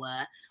 as they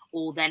were,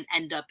 or then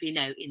end up, you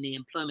know, in the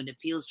employment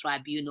appeals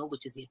tribunal,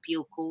 which is the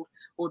appeal court,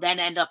 or then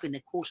end up in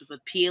the court of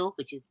appeal,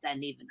 which is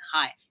then even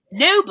higher.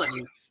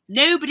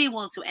 Nobody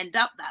wants to end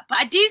up that. But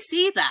I do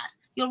see that.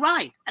 You're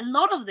right. A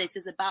lot of this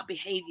is about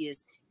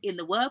behaviors in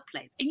the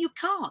workplace. And you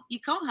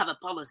can't have a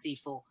policy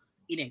for,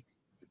 you know,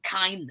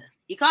 kindness.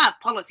 You can't have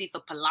policy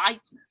for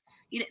politeness.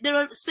 You know, there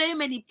are so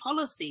many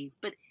policies,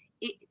 but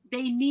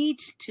they need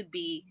to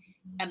be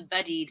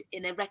embodied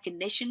in a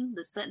recognition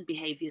that certain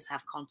behaviors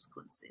have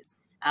consequences.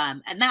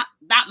 And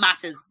that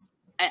matters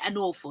an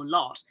awful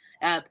lot.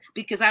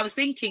 Because I was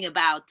thinking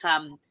about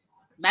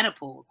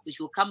menopause, which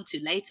we'll come to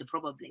later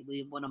probably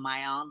with one of my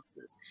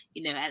answers,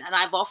 you know, and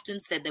I've often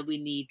said that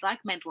we need,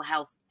 like mental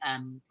health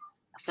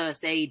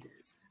first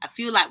aiders. I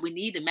feel like we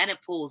need a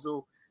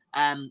menopausal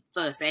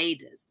first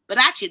aiders, but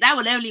actually that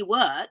will only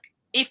work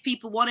if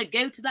people want to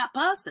go to that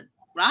person,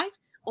 right?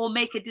 Or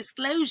make a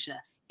disclosure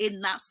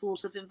in that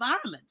sort of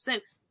environment. So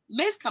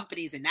most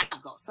companies have now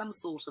got some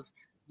sort of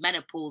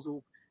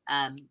menopausal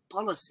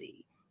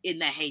policy in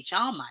their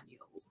HR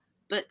manuals,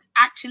 but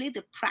actually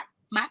the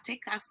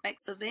pragmatic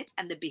aspects of it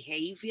and the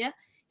behavior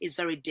is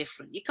very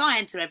different. You can't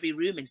enter every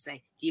room and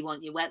say, do you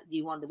want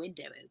the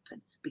window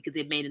open because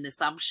they've made an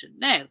assumption?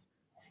 No,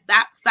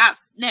 that's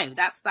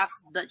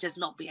just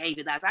not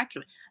behavior that's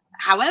accurate.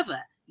 However,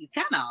 you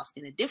can ask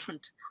in a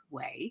different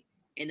way,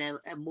 in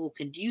a more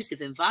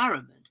conducive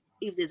environment,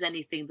 if there's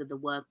anything that the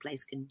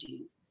workplace can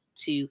do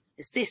to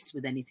assist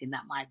with anything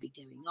that might be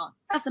going on.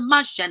 That's a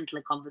much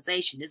gentler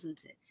conversation,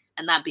 isn't it?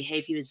 And that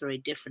behavior is very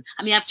different.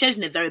 I mean, I've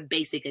chosen a very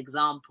basic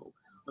example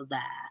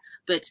there,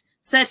 but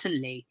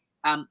certainly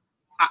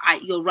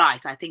you're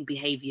right. I think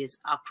behaviors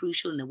are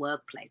crucial in the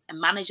workplace, and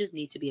managers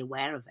need to be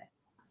aware of it.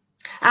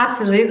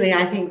 Absolutely.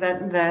 I think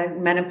that the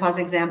menopause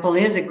example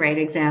is a great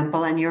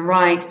example. And you're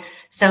right.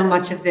 So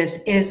much of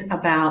this is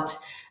about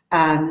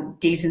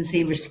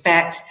decency,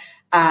 respect,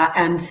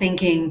 and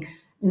thinking,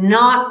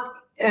 not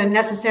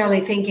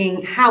necessarily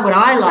thinking, how would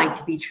I like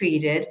to be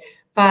treated,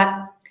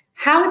 but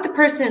how would the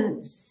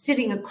person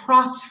sitting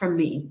across from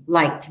me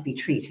like to be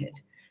treated,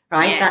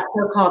 right? Yes. That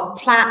so-called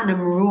platinum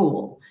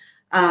rule.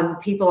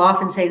 People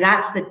often say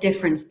that's the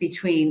difference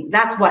between,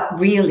 that's what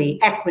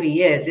really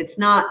equity is. It's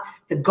not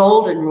the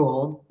golden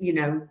rule, you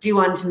know, do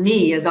unto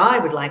me as I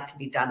would like to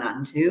be done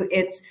unto.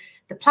 It's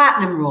the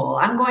platinum rule.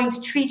 I'm going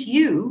to treat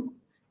you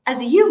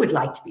as you would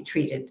like to be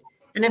treated.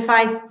 And if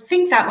I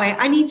think that way,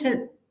 I need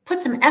to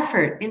put some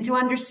effort into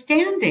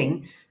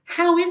understanding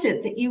how is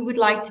it that you would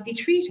like to be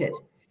treated.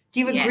 Do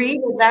you agree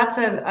that that's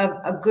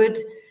a good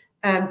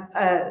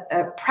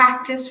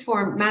practice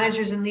for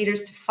managers and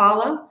leaders to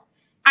follow?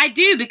 I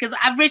do, because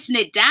I've written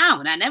it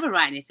down. I never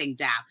write anything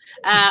down.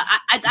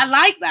 I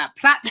like that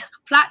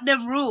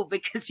platinum rule,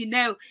 because, you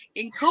know,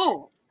 in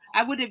court,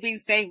 I would have been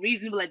saying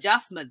reasonable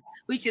adjustments,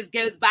 which just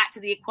goes back to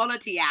the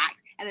Equality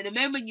Act. And at the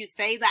moment you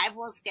say that,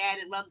 everyone's scared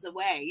and runs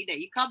away. You know,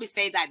 you can't be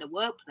saying that in the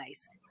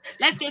workplace.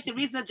 Let's get to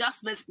reasonable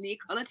adjustments in the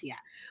Equality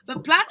Act.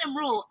 But platinum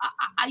rule,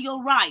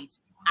 you're right,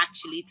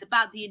 actually. It's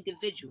about the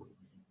individual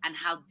and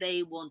how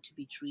they want to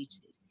be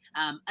treated.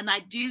 And I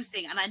do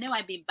think, and I know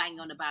I've been banging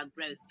on about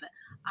growth, but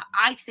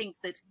I think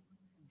that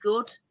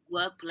good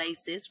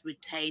workplaces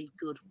retain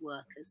good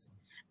workers,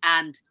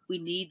 and we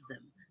need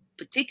them,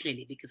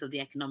 particularly because of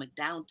the economic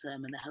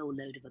downturn and the whole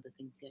load of other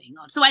things going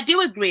on. So I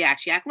do agree,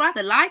 actually. I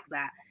rather like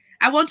that.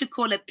 I want to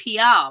call it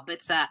PR,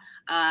 but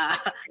well,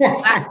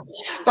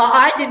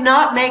 I did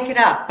not make it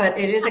up, but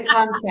it is a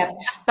concept.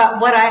 But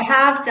what I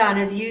have done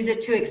is use it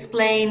to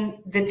explain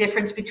the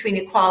difference between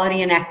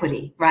equality and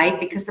equity, right?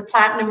 Because the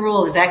platinum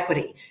rule is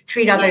equity.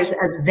 Treat others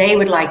as they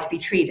would like to be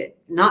treated.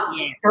 Not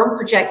don't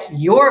project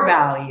your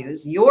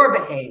values, your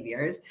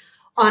behaviors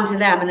onto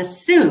them and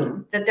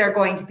assume that they're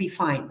going to be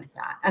fine with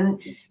that.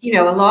 And, you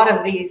know, a lot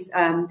of these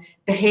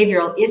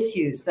behavioral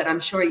issues that I'm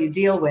sure you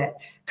deal with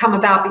come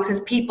about because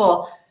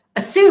people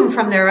assume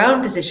from their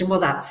own position, well,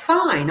 that's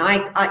fine.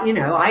 I you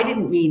know, I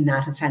didn't mean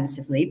that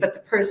offensively, but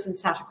the person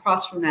sat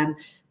across from them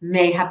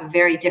may have a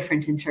very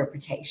different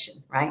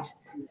interpretation, right?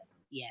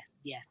 Yes,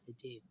 yes, they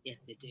do. Yes,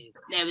 they do.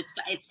 No,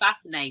 it's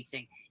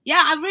fascinating.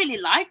 Yeah, I really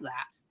like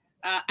that.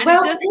 And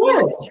well,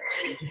 good.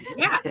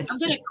 Yeah, I'm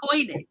going to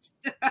coin it.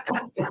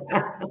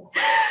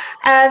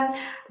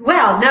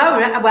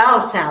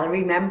 Well, Sally,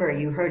 remember,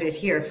 you heard it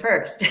here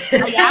first.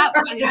 Yeah.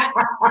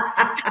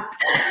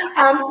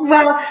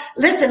 Well,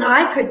 listen,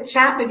 I could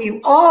chat with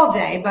you all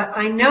day, but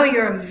I know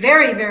you're a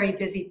very, very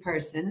busy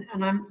person,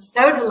 and I'm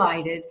so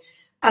delighted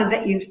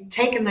that you've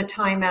taken the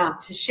time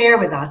out to share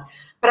with us.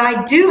 But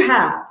I do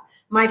have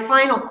my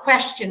final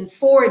question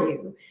for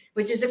you,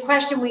 which is a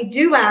question we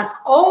do ask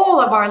all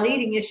of our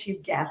leading issue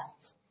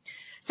guests.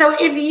 So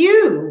if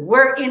you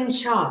were in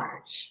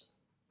charge,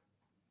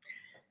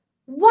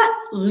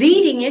 what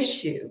leading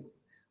issue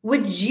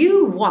would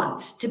you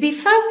want to be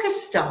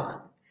focused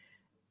on?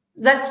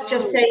 Let's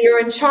just say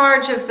you're in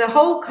charge of the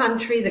whole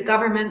country, the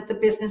government, the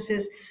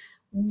businesses.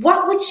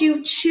 What would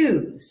you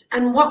choose,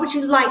 and what would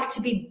you like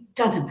to be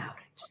done about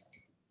it?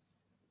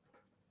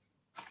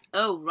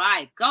 Oh,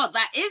 right. God,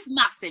 that is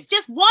massive.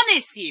 Just one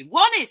issue.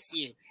 One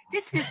issue.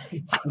 This is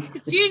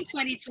June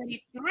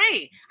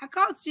 2023. I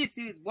can't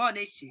choose one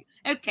issue.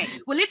 Okay.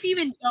 Well, if you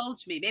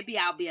indulge me, maybe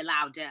I'll be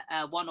allowed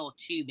one or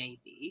two,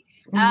 maybe.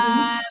 There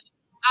are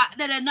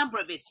a number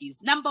of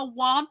issues. Number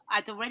one,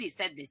 I've already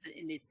said this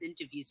in this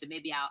interview, so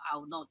maybe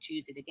I'll not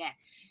choose it again.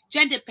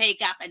 Gender pay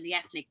gap and the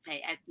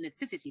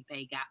ethnicity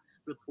pay gap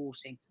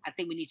reporting. I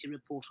think we need to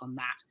report on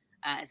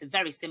that. It's a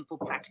very simple,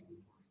 practical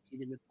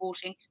the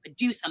reporting, but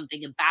do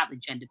something about the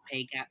gender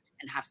pay gap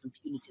and have some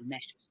punitive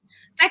measures.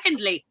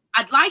 Secondly,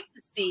 I'd like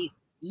to see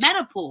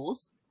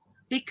menopause,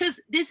 because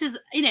this is,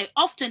 you know,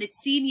 often it's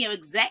senior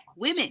exec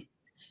women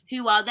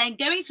who are then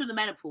going through the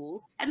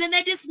menopause and then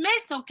they're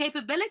dismissed on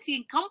capability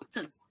and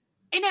competence.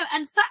 You know,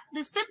 and so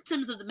the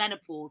symptoms of the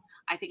menopause,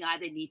 I think,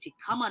 either need to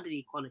come under the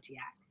Equality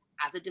Act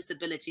as a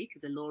disability,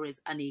 because the law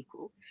is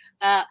unequal,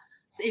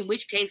 so in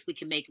which case we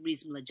can make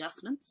reasonable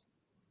adjustments,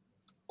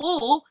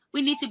 or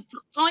we need to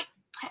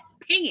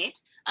ping it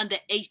under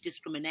age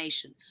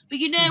discrimination. But,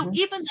 you know,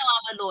 even though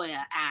I'm a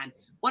lawyer, Anne,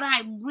 what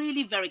I'm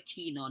really very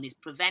keen on is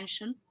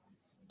prevention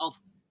of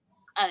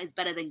is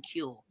better than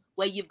cure,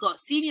 where you've got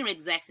senior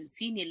execs and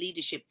senior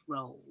leadership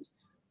roles.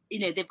 You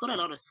know, they've got a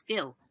lot of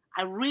skill.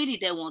 I really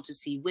don't want to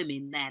see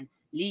women then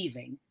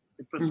leaving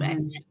the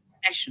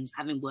professions,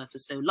 having worked for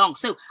so long.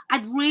 So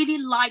I'd really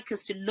like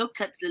us to look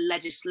at the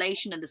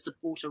legislation and the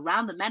support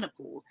around the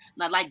menopause.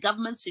 And I'd like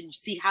governments to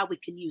see how we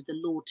can use the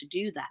law to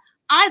do that,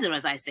 either,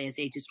 as I say, as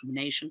age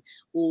discrimination,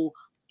 or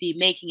be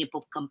making it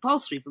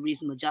compulsory for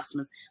reasonable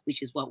adjustments,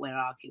 which is what we're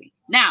arguing.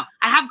 Now,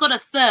 I have got a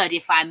third,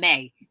 if I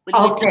may.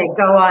 Okay,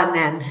 go on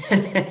then.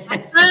 A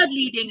third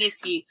leading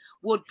issue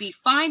would be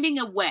finding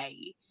a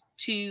way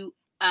to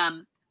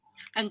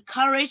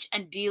encourage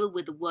and deal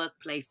with the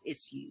workplace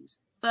issues.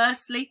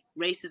 Firstly,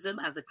 racism,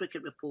 as the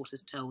cricket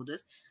reporters told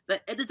us,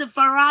 but there's a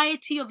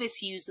variety of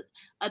issues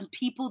and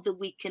people that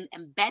we can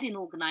embed in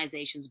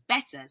organizations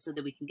better so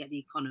that we can get the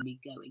economy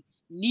going.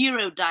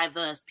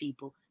 Neurodiverse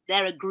people,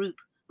 they're a group,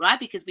 right?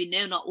 Because we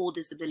know not all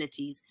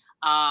disabilities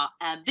are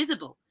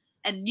visible.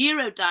 And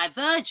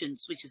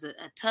neurodivergence, which is a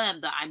term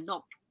that I'm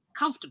not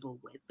comfortable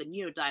with, but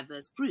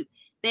neurodiverse group,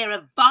 they're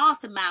a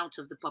vast amount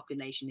of the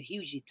population,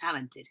 hugely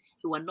talented,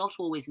 who are not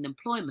always in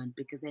employment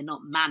because they're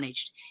not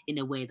managed in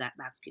a way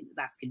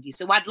that's conducive.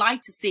 So I'd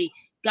like to see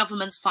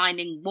governments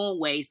finding more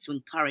ways to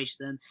encourage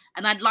them.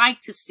 And I'd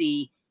like to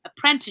see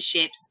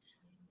apprenticeships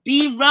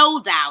being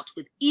rolled out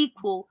with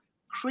equal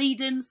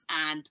credence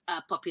and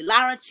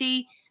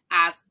popularity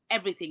as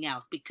everything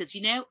else. Because,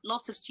 you know,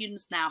 lots of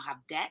students now have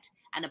debt.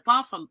 And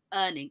apart from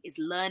earning, is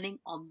learning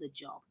on the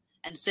job.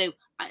 And so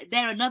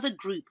they're another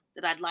group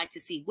that I'd like to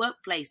see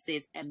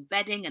workplaces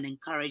embedding and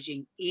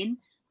encouraging in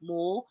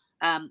more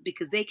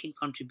because they can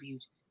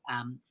contribute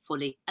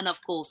fully. And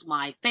of course,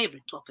 my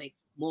favorite topic,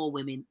 more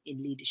women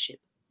in leadership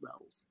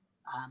roles.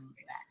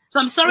 So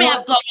I'm sorry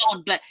I've gone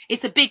on, but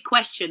it's a big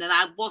question and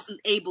I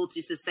wasn't able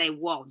to just say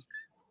one.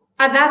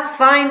 That's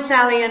fine,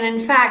 Sally. And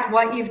in fact,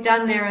 what you've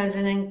done there is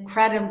an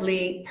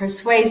incredibly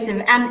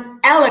persuasive and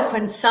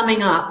eloquent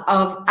summing up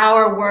of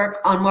our work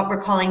on what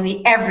we're calling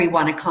the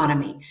everyone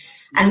economy.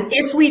 And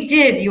if we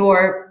did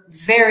your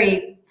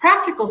very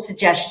practical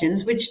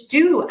suggestions, which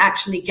do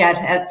actually get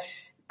at,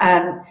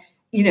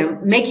 you know,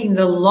 making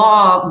the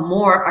law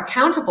more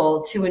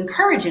accountable to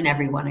encourage an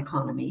everyone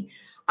economy,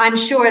 I'm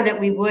sure that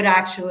we would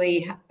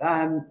actually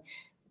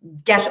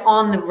get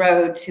on the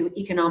road to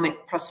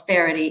economic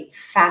prosperity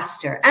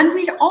faster. And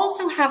we'd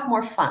also have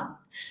more fun.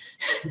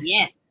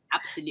 Yes,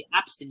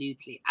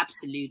 absolutely.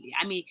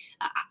 I mean,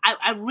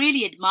 I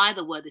really admire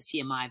the work the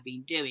CMI have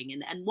been doing.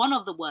 And one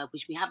of the work,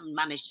 which we haven't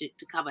managed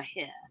to cover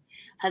here,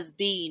 has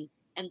been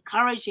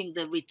encouraging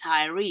the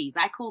retirees.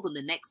 I call them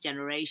the next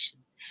generation,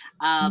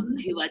 who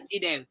are, you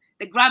know,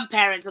 the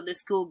grandparents on the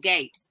school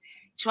gates,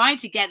 trying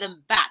to get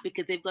them back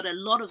because they've got a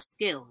lot of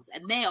skills.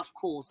 And they, of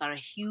course, are a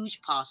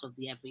huge part of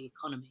the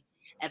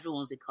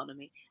everyone's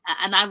economy.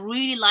 And I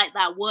really like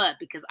that word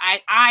because I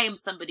am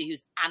somebody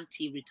who's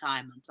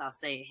anti-retirement. I'll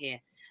say it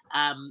here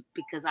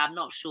because I'm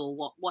not sure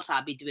what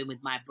I'll be doing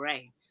with my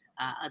brain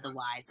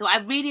otherwise. So I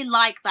really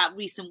like that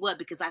recent word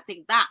because I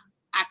think that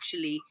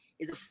actually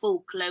is a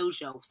full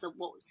closure of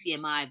what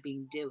CMI have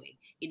been doing,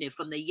 you know,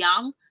 from the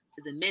young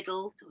to the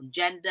middle, to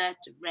gender,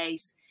 to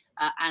race,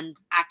 and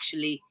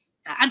actually,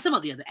 and some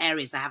of the other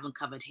areas I haven't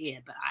covered here,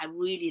 but I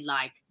really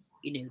like,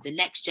 you know, the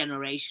next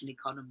generation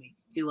economy,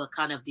 who are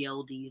kind of the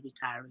oldie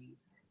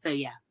retirees. So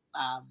yeah,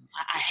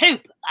 I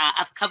hope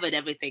I've covered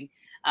everything.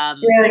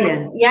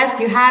 Brilliant. Yes,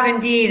 you have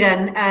indeed.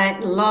 And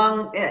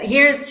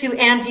here's to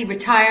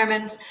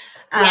anti-retirement.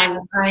 Yes.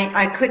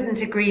 I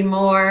couldn't agree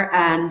more.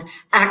 And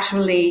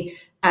actually,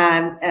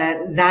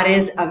 that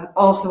is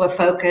also a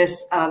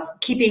focus of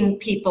keeping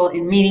people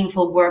in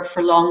meaningful work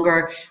for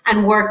longer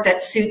and work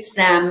that suits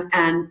them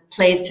and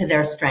plays to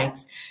their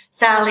strengths.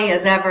 Sally,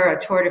 as ever,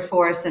 a tour de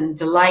force and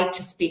delight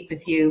to speak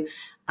with you.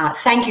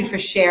 Thank you for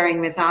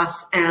sharing with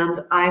us, and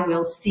I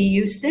will see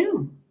you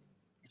soon.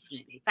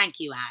 Definitely. Thank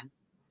you, Anne.